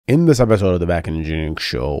In this episode of the Backend Engineering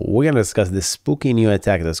Show, we're going to discuss this spooky new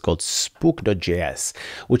attack that's called Spook.js,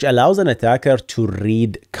 which allows an attacker to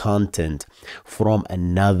read content from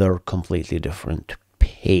another completely different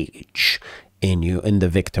page in the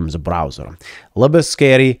victim's browser. A little bit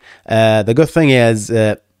scary. The good thing is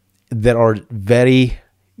there are very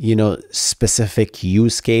specific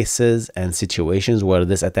use cases and situations where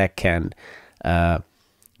this attack can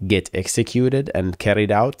get executed and carried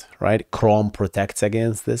out, right? Chrome protects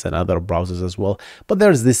against this and other browsers as well. But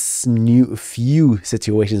there's this few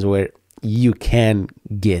situations where you can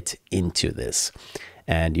get into this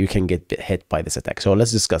and you can get hit by this attack. So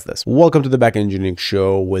let's discuss this. Welcome to the Backend Engineering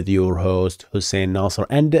Show with your host, Hussein Nasser.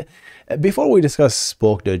 And before we discuss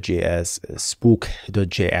Spook.js,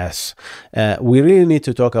 we really need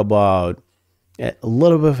to talk about a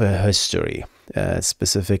little bit of a history.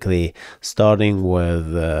 Specifically starting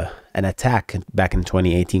with an attack back in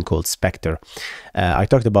 2018 called Spectre. I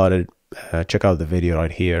talked about it. Check out the video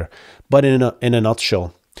right here. But in a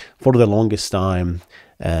nutshell, for the longest time,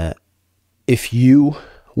 if you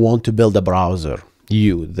want to build a browser,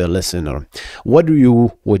 you, the listener, what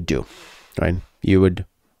you would do, right? You would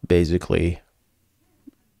basically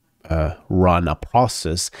run a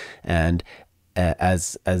process, and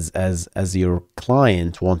as your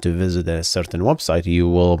client want to visit a certain website, you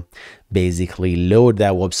will basically load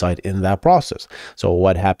that website in that process. So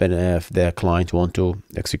what happens if the client want to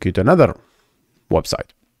execute another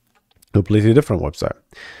website, completely different website?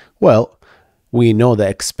 Well, we know the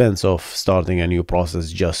expense of starting a new process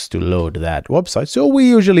just to load that website, so we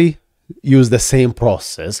usually use the same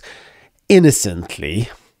process innocently,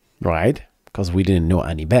 right? Because we didn't know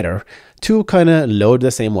any better, to kind of load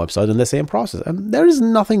the same website in the same process. And there is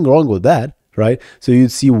nothing wrong with that, right? So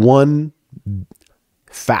you'd see one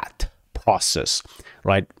fat process,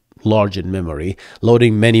 right? Large in memory,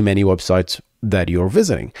 loading many websites that you're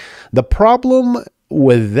visiting. The problem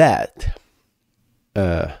with that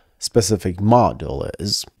specific model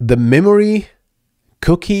is the memory,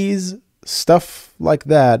 cookies, stuff like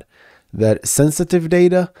that, that sensitive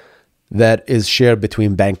data that is shared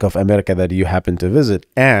between Bank of America that you happen to visit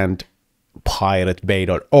and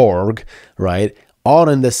piratebay.org, right, are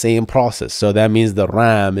in the same process. So that means the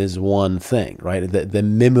RAM is one thing, right? The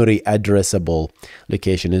memory addressable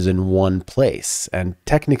location is in one place. And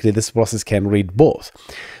technically this process can read both.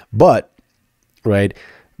 But, right,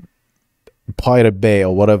 Pirate Bay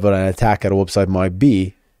or whatever an attacker website might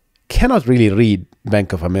be cannot really read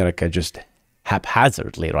Bank of America just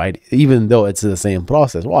haphazardly, right? Even though it's the same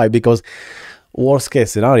process. Why? Because worst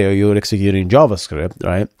case scenario, you're executing JavaScript,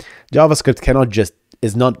 right? JavaScript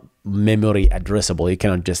is not memory addressable. You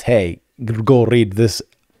cannot just, hey, go read this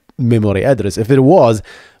memory address. If it was,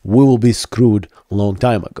 we will be screwed a long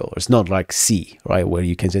time ago. It's not like C, right, where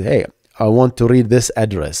you can say, hey, I want to read this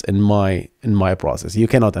address in my process. You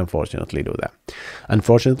cannot, unfortunately, do that.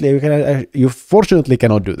 Unfortunately, you fortunately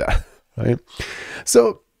cannot do that, right?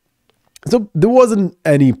 So there wasn't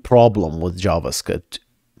any problem with JavaScript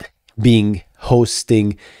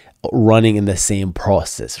running in the same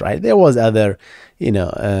process, right? There was other, it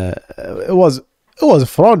was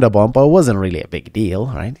frowned upon, but it wasn't really a big deal,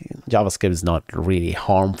 right? JavaScript is not really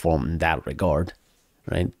harmful in that regard,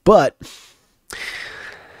 right? But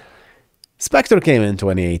Spectre came in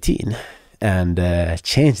 2018 and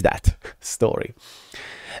changed that story.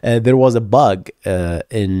 There was a bug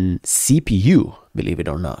in CPU, believe it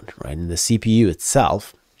or not, right? In the CPU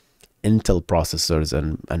itself, Intel processors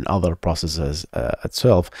and other processors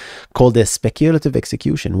itself, called a speculative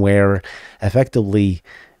execution, where effectively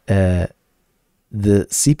the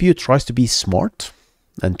CPU tries to be smart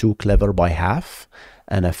and too clever by half,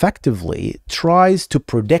 and effectively tries to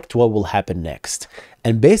predict what will happen next.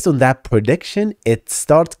 And based on that prediction, it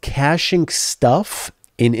starts caching stuff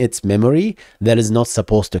in its memory that is not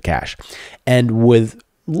supposed to cache. And with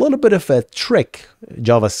a little bit of a trick,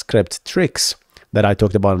 JavaScript tricks that I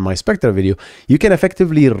talked about in my Spectre video, you can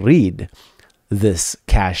effectively read this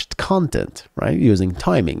cached content, right, using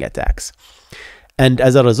timing attacks. And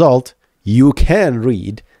as a result, you can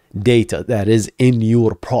read data that is in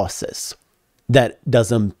your process that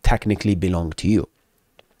doesn't technically belong to you,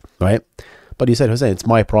 right? But you said, Hussein, it's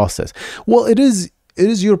my process. Well, it is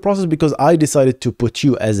your process because I decided to put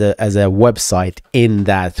you as a website in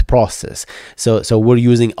that process. So we're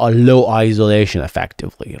using a low isolation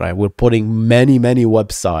effectively, right? We're putting many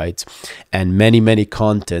websites and many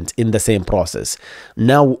content in the same process.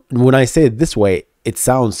 Now, when I say it this way, it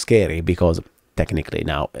sounds scary because technically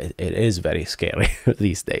now it is very scary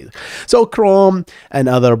these days. So Chrome and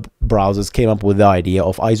other browsers came up with the idea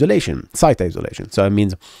of isolation, site isolation. So it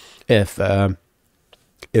means if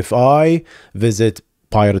I visit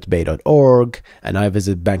piratebay.org and I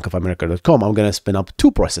visit bankofamerica.com, I'm going to spin up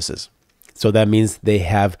two processes. So that means they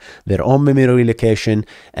have their own memory location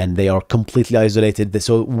and they are completely isolated.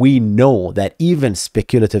 So we know that even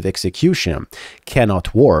speculative execution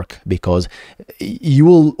cannot work because you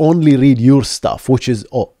will only read your stuff, which is,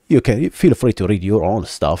 oh, you can feel free to read your own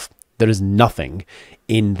stuff. There is nothing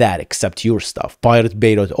in that except your stuff.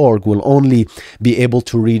 Piratebay.org will only be able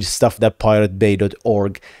to read stuff that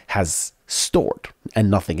piratebay.org has stored and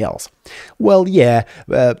nothing else. Well, yeah,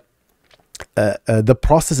 the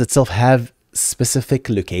process itself have specific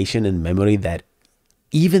location in memory that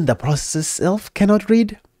even the process itself cannot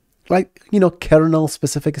read, like, you know, kernel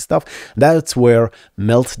specific stuff. That's where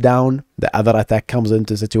meltdown, the other attack, comes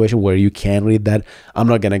into a situation where you can read that. I'm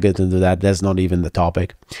not gonna get into that. That's not even the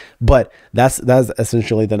topic, but that's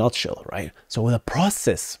essentially the nutshell, right? So the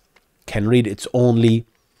process can read its only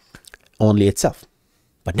itself.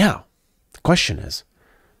 But now the question is,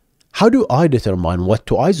 how do I determine what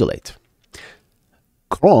to isolate?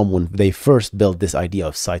 Chrome, when they first built this idea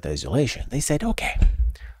of site isolation, they said, okay,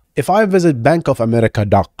 if I visit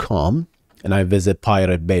bankofamerica.com and I visit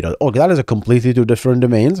piratebay.org, that is a completely two different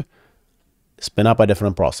domains. Spin up a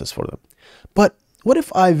different process for them. But what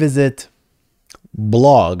if I visit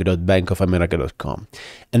blog.bankofamerica.com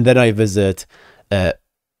and then I visit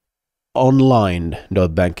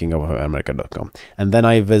online.bankofamerica.com and then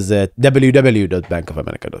I visit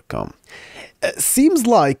www.bankofamerica.com? Seems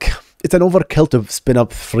like it's an overkill to spin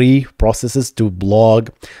up three processes to blog,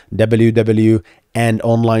 www, and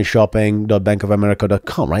online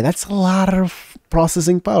shopping.bankofamerica.com, right? That's a lot of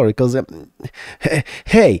processing power because,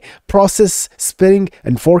 hey, process spinning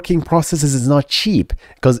and forking processes is not cheap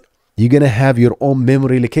because you're going to have your own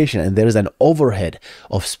memory location and there's an overhead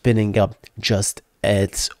of spinning up just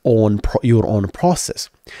your own process.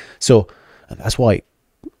 So that's why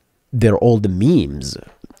they're all the memes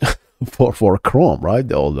for Chrome,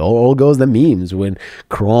 right? All goes the memes when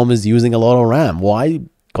Chrome is using a lot of RAM. Why?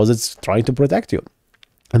 Because it's trying to protect you.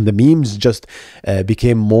 And the memes just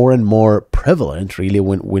became more and more prevalent really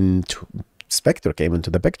when Spectre came into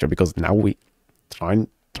the picture, because now we trying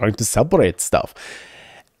to separate stuff.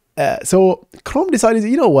 So Chrome decided,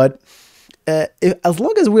 you know what, as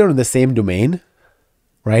long as we're in the same domain,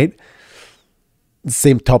 right,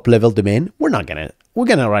 same top level domain, we're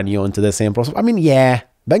gonna run you into the same process. I mean, yeah,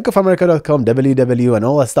 bankofamerica.com, www, and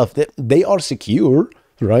all that stuff, they are secure,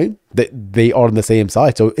 right? They are on the same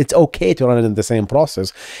site, so it's okay to run it in the same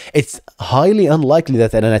process. It's highly unlikely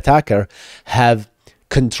that an attacker have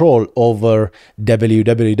control over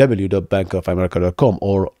www.bankofamerica.com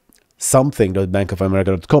or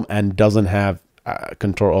something.bankofamerica.com and doesn't have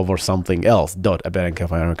control over something else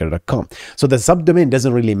 .bankofamerica.com. So the subdomain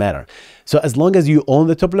doesn't really matter. So as long as you own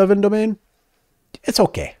the top level domain, it's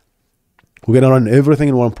okay. We're gonna run everything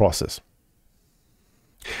in one process.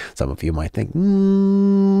 Some of you might think,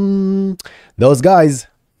 those guys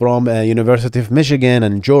from University of Michigan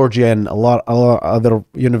and Georgia and a lot of other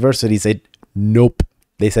universities said nope.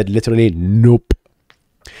 They said literally nope.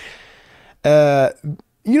 You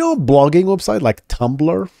know, blogging website like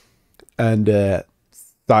Tumblr and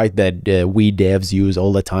site that we devs use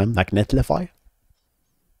all the time, like Netlify.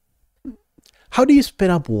 How do you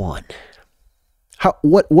spin up one?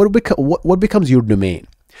 What becomes your domain?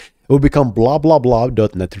 It will become blah blah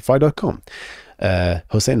blah.netlify.com,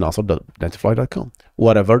 Hussein Nasser.netlify.com,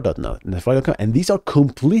 whatever.netlify.com, and these are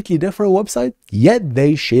completely different websites, yet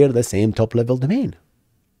they share the same top level domain.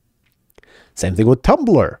 Same thing with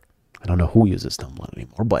Tumblr. I don't know who uses Tumblr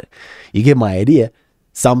anymore, but you get my idea.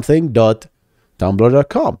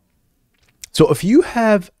 Something.tumblr.com. So if you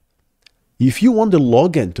want to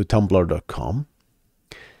log into tumblr.com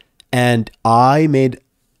and I made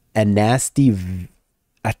a nasty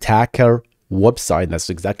attacker website, that's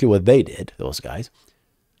exactly what they did, those guys,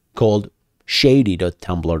 called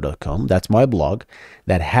shady.tumblr.com. That's my blog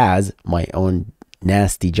that has my own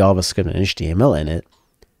nasty JavaScript and HTML in it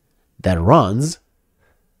that runs.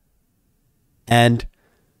 And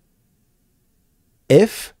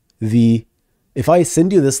if I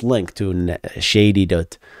send you this link to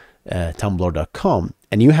shady.tumblr.com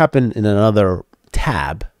and you happen in another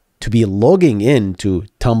tab to be logging into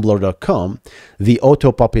tumblr.com, the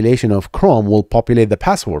auto population of Chrome will populate the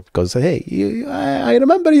password because, hey, I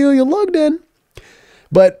remember you logged in.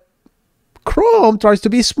 But Chrome tries to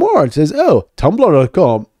be smart, says, oh,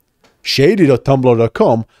 tumblr.com,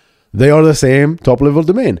 shady.tumblr.com, they are the same top level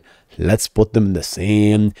domain. Let's put them in the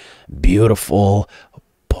same beautiful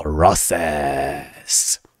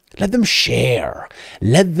process. Let them share.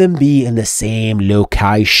 Let them be in the same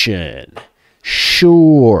location.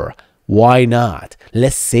 Sure, why not?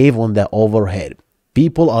 Let's save on the overhead.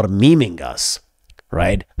 People are memeing us,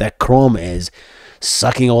 right? That Chrome is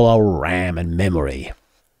sucking all our RAM and memory,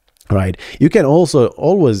 right? You can also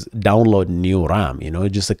always download new RAM, you know,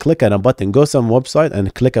 just click on a button, go some website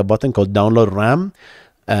and click a button called download RAM,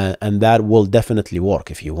 and that will definitely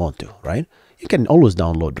work if you want to, right? You can always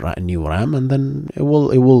download new RAM, and then it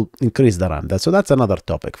will increase the RAM. So that's another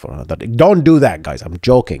topic for another day. Don't do that, guys. I'm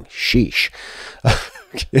joking. Sheesh.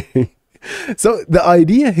 Okay. So the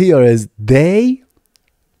idea here is they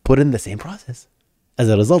put in the same process. As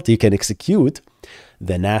a result, you can execute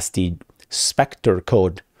the nasty Spectre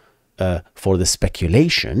code for the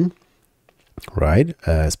speculation, right?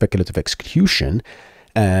 Speculative execution,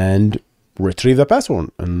 and retrieve the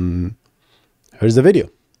password. And here's the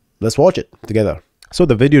video. Let's watch it together. So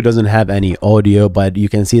the video doesn't have any audio, but you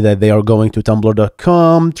can see that they are going to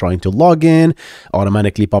tumblr.com, trying to log in,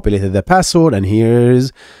 automatically populated the password, and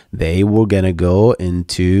they were gonna go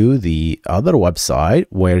into the other website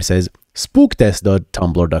where it says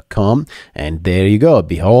spooktest.tumblr.com, and there you go.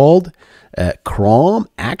 Behold, Chrome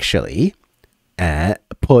actually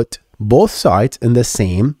put both sites in the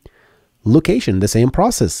same location, the same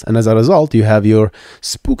process, and as a result you have your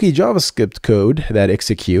spooky JavaScript code that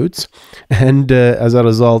executes, and as a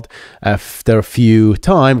result, after a few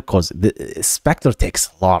time, because the Spectre takes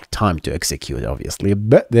a lot of time to execute, obviously,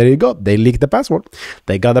 but there you go, they leaked the password,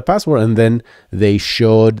 they got the password, and then they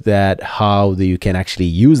showed that how you can actually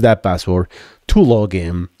use that password to log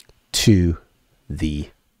in to the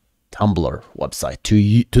Tumblr website, to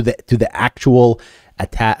the actual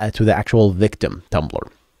victim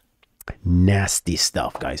Tumblr. Nasty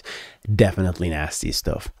stuff, guys. Definitely nasty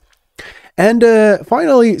stuff. And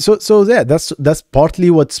finally, so yeah, that's partly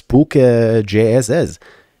what Spook.js is.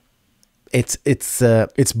 It's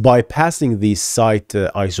bypassing the site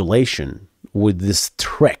isolation with this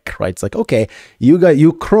trick, right? It's like, okay,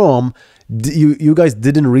 you Chrome, you guys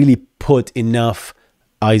didn't really put enough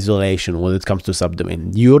isolation when it comes to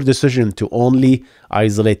subdomain. Your decision to only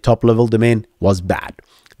isolate top level domain was bad.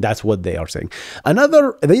 That's what they are saying.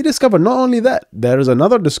 They discovered not only that, there is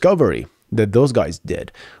another discovery that those guys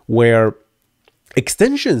did where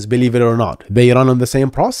extensions, believe it or not, they run on the same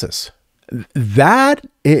process. That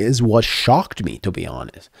is what shocked me, to be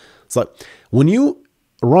honest. It's like when you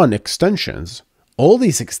run extensions, all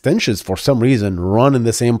these extensions for some reason run in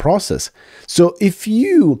the same process. So if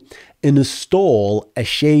you install a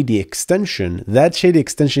shady extension, that shady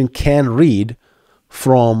extension can read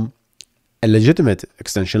from a legitimate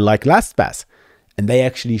extension like LastPass. And they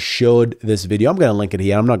actually showed this video. I'm going to link it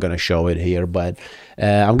here. I'm not going to show it here, but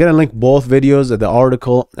I'm going to link both videos, the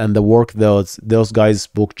article and the work those guys,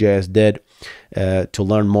 Spook.js, did to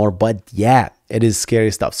learn more. But yeah, it is scary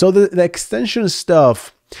stuff. So the extension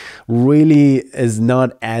stuff really is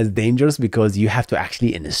not as dangerous because you have to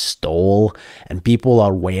actually install, and people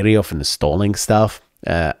are wary of installing stuff.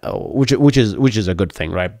 Which is a good thing,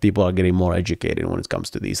 right? People are getting more educated when it comes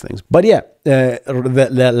to these things. But yeah,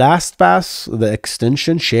 the LastPass, the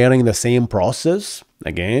extension sharing the same process,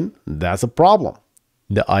 again, that's a problem.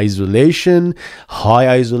 The isolation, high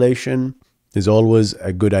isolation, is always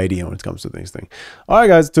a good idea when it comes to these things. All right,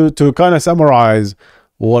 guys, to kind of summarize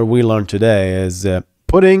what we learned today is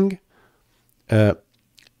putting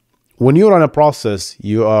when you run a process,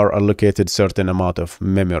 you are allocated certain amount of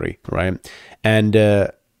memory, right? And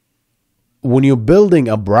when you're building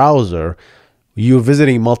a browser, you're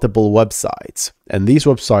visiting multiple websites. And these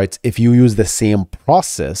websites, if you use the same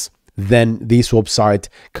process, then these website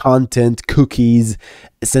content, cookies,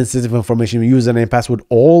 sensitive information, username, password,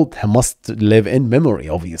 all must live in memory,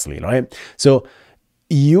 obviously, right? So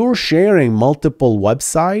you're sharing multiple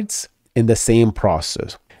websites in the same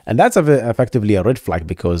process. And that's effectively a red flag,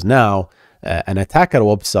 because now an attacker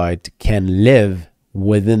website can live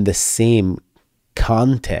within the same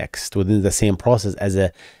context, within the same process as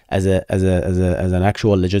an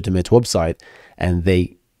actual legitimate website. And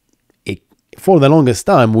for the longest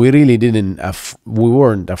time, we really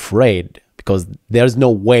weren't afraid, because there's no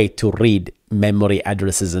way to read memory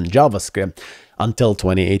addresses in JavaScript until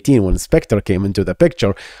 2018, when Spectre came into the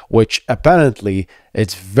picture, which apparently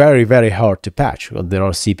it's very, very hard to patch. There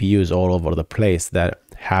are CPUs all over the place that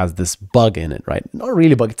has this bug in it, right? Not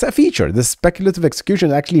really bug, it's a feature. This speculative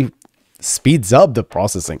execution actually speeds up the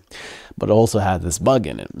processing, but also has this bug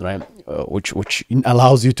in it, right? Which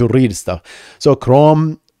allows you to read stuff. So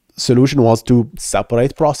Chrome solution was to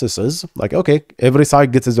separate processes. Like, okay, every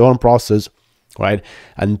site gets its own process, right?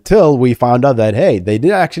 Until we found out that, hey, they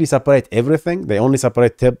didn't actually separate everything. They only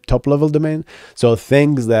separate top level domain. So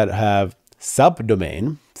things that have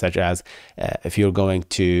subdomain, such as if you're going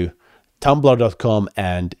to tumblr.com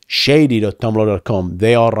and shady.tumblr.com,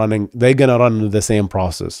 they're gonna run the same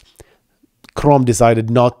process. Chrome decided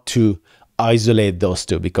not to isolate those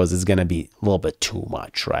two because it's gonna be a little bit too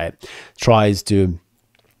much, right? Tries to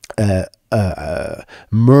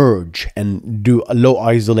merge and do a low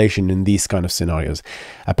isolation in these kind of scenarios.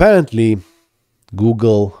 Apparently,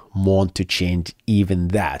 Google want to change even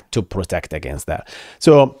that to protect against that.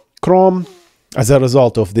 So Chrome, as a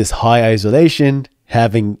result of this high isolation,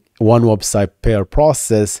 having one website per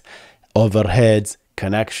process, overheads,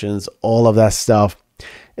 connections, all of that stuff,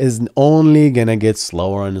 is only gonna get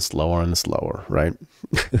slower and slower and slower, right?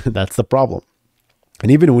 That's the problem.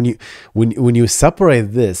 And even when you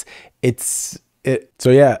separate this, it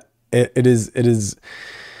is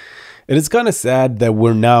kind of sad that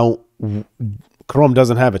we're now, Chrome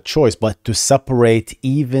doesn't have a choice but to separate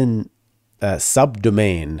even a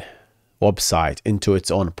subdomain website into its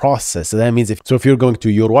own process. So that means if you're going to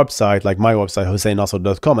your website, like my website,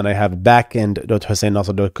 HusseinNasser.com, and I have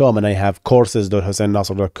backend.HusseinNasser.com, and I have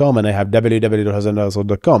courses.HusseinNasser.com, and I have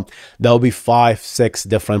www.HusseinNasser.com, there'll be 5-6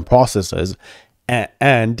 different processes,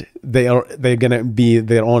 and they're gonna be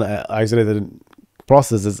their own isolated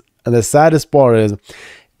processes. And the saddest part is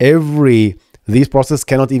these processes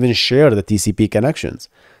cannot even share the TCP connections,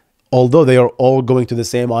 although they are all going to the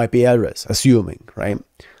same IP address, assuming, right?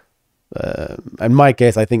 In my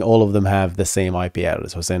case, I think all of them have the same IP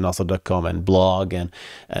address. HusseinNasser.com and blog and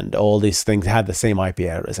all these things have the same IP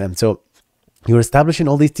address. And so you're establishing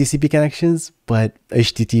all these TCP connections, but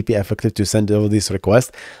HTTP effective to send all these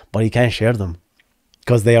requests, but you can't share them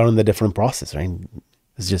because they are in the different process, right?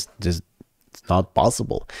 It's just it's not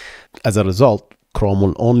possible. As a result, Chrome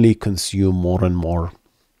will only consume more and more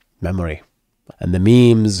memory, and the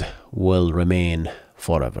memes will remain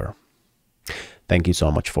forever. Thank you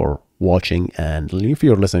so much for watching, and if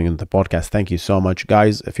you're listening to the podcast, thank you so much,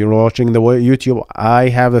 guys. If you're watching the YouTube, I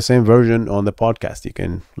have the same version on the podcast. You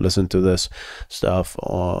can listen to this stuff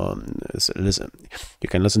on you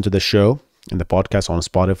can listen to the show in the podcast on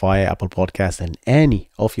Spotify, Apple Podcasts, and any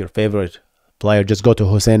of your favorite player. Just go to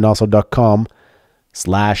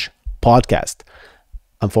HusseinNasser.com/podcast.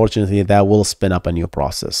 Unfortunately, that will spin up a new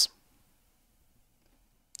process.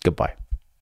 Goodbye.